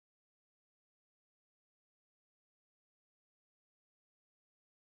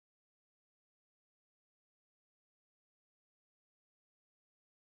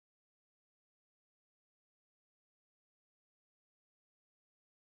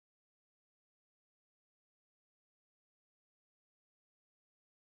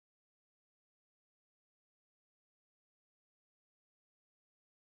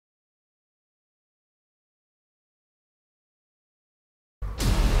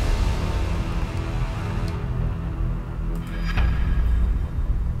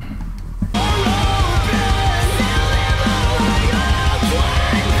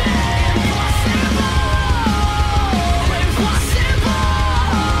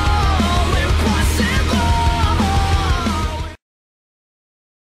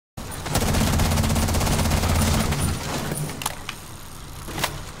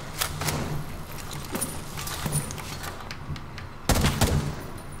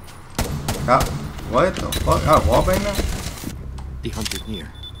What the fuck? Got a wallbang now? The hunt is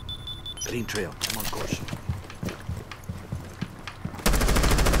near. Green trail. I'm on course.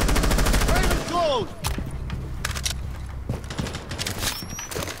 Raven's close!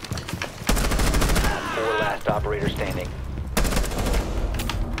 Four last operator standing.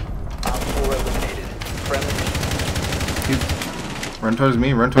 Op 4 eliminated. Friendly. Run towards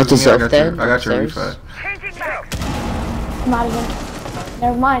me. Run towards me. I got your refi. I'm out of here.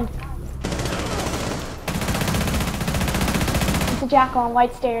 Never mind. It's a jackal on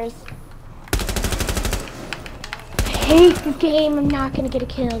white stairs. I hate this game. I'm not gonna get a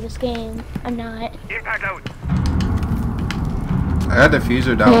kill this game. I'm not. I got the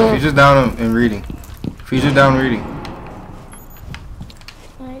diffuser down. Diffuser's down and reading. Diffuser down reading.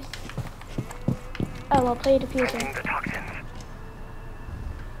 Nice. Oh, I'll play diffuser.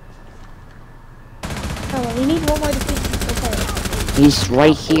 Oh, well, we need one more diffuser. Okay. He's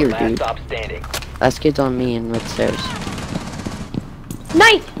right here, dude. Stop standing. Last kid's on me and red stairs.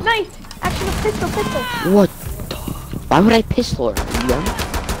 Knife! Knife! Actually, pistol! What the? Why would I pistol her? Are you young?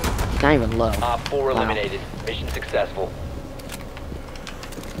 He's not even low. Op 4 eliminated. Mission successful.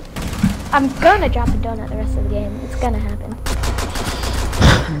 I'm gonna drop a donut the rest of the game. It's gonna happen.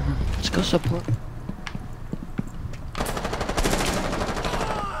 Let's go support.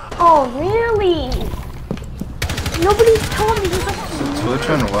 Oh, really? Nobody's told me he's up. Twitch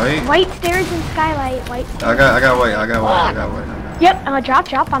on white. White stairs and skylight. White stairs. I got white. I got white. Yep.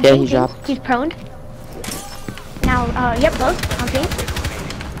 Drop. I'm yeah, pink. he dropped. He's prone. Now, yep, both. I'm pink.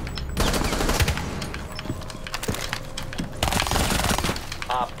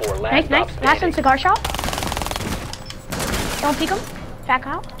 Op 4 last Nice. stop Last one, standing. cigar shop. Don't peek him. Back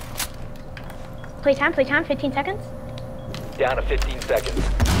out. Playtime. 15 seconds. Down to 15 seconds.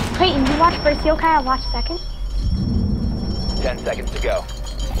 Clayton, you watch first, Yokai, I'll watch second. 10 seconds to go.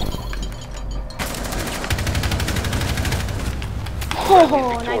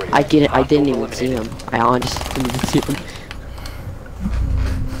 Oh, nice. I didn't even see him. I honestly didn't even see him.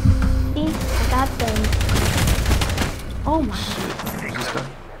 See? I got them. Oh my.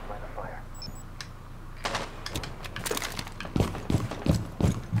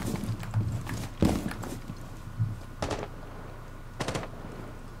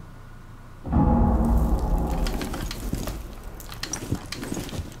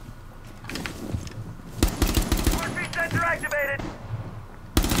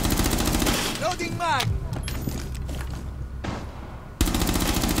 Loading mag!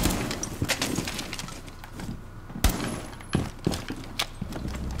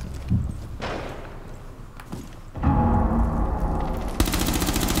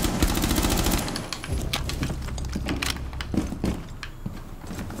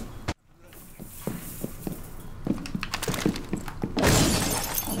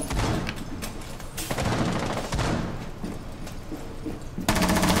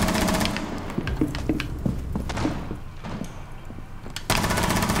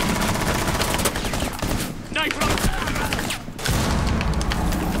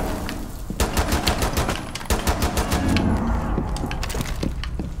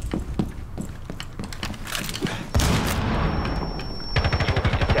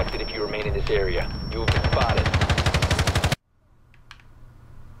 In this area. You will be spotted.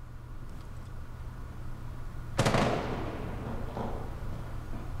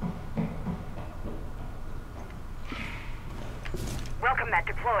 Welcome mat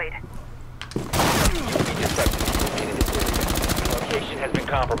deployed. You will be detected if you remain in this area. Your location has been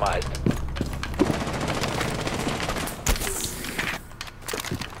compromised.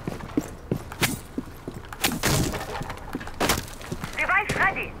 Device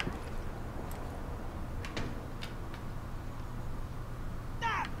ready.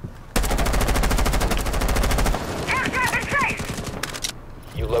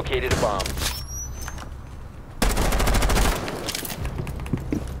 You located a bomb.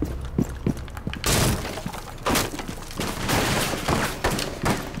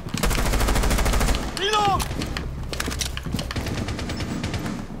 Reload!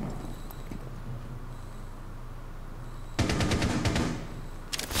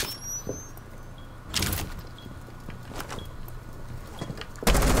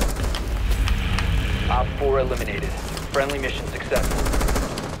 Op 4 eliminated. Friendly mission successful.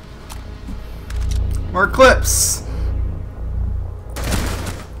 More clips.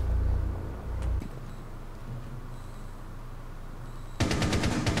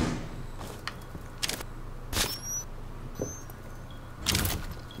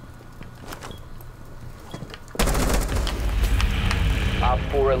 Op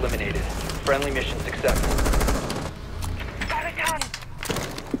 4 eliminated. Friendly mission successful. Got it done.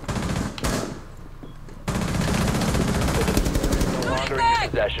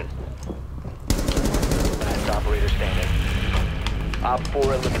 possession. Last operator standing. Op 4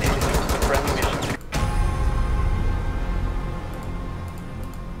 eliminated. Friendly mission.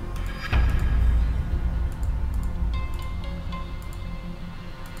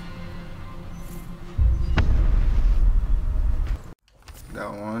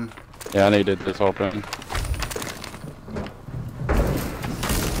 Got one. Yeah, I needed this open.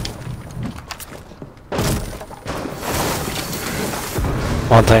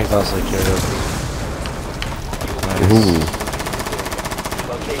 One thing that's like Ooh.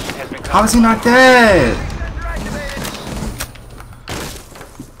 Location has been How is he not dead?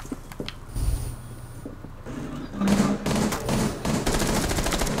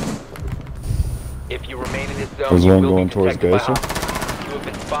 If you remain in this zone, There's you one will going be towards detected by Geyser. hostiles. You have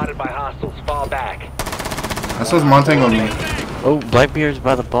been spotted by hostiles. Fall back. That's what's Montang on me. Oh, Blackbeard's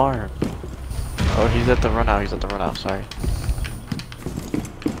by the bar. Oh, he's at the run out. He's at the run out. Sorry.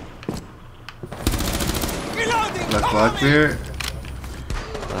 Left Blackbeard.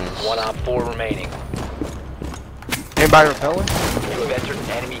 Nice. One Op 4 remaining. Anybody repelling? You have entered an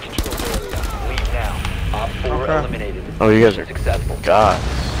enemy controlled area. Leave now. Op 4 Okay. eliminated. Oh, you guys are successful. God.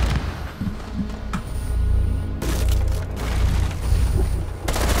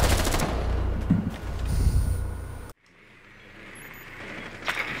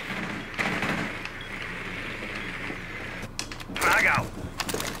 Frag out.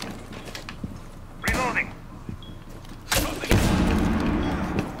 Reloading.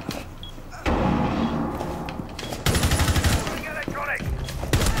 Electronic.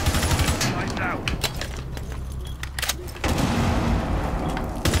 Lights out.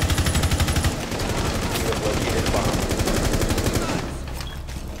 You have located a bomb.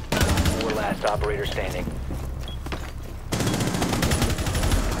 4 last operator standing.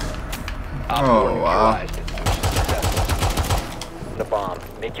 Op 4 Oh, wow. neutralized. Mission successful. The bomb.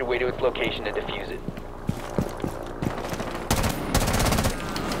 Make your way to its location and defuse it.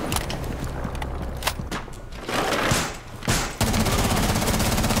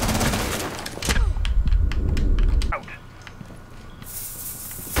 Out.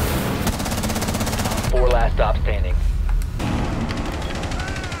 4 last stop standing.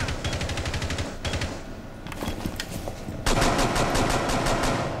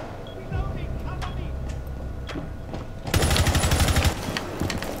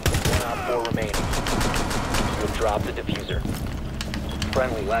 One Op 4 remaining. You have dropped the diffuser.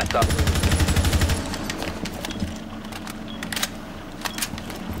 Friendly, last stop.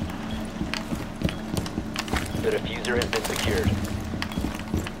 The diffuser has been secured.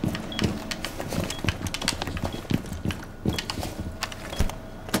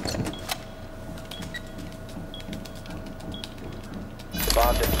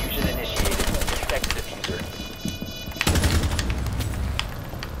 Bomb diffusion initiated. Protect the diffuser.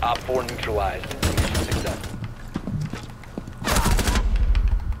 Op 4 neutralized. Mission success.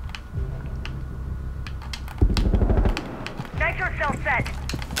 Nitro cell set.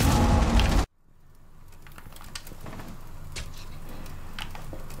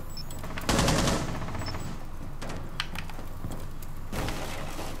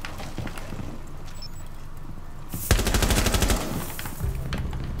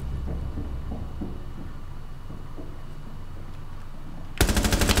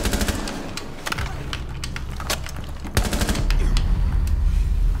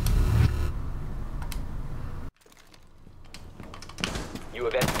 You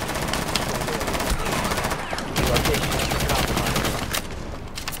have entered. Location has been compromised.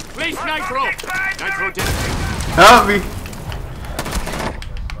 Place Nitro! Nitro dead. Help me.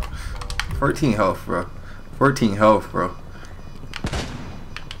 14 health, bro. 14 health, bro.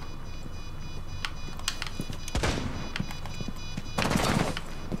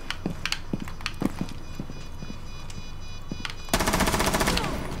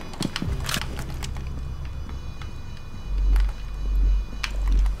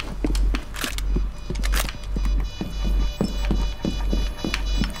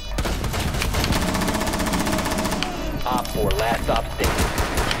 Op 4 last stop standing.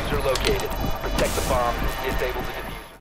 User located. Protect the bomb. Disable the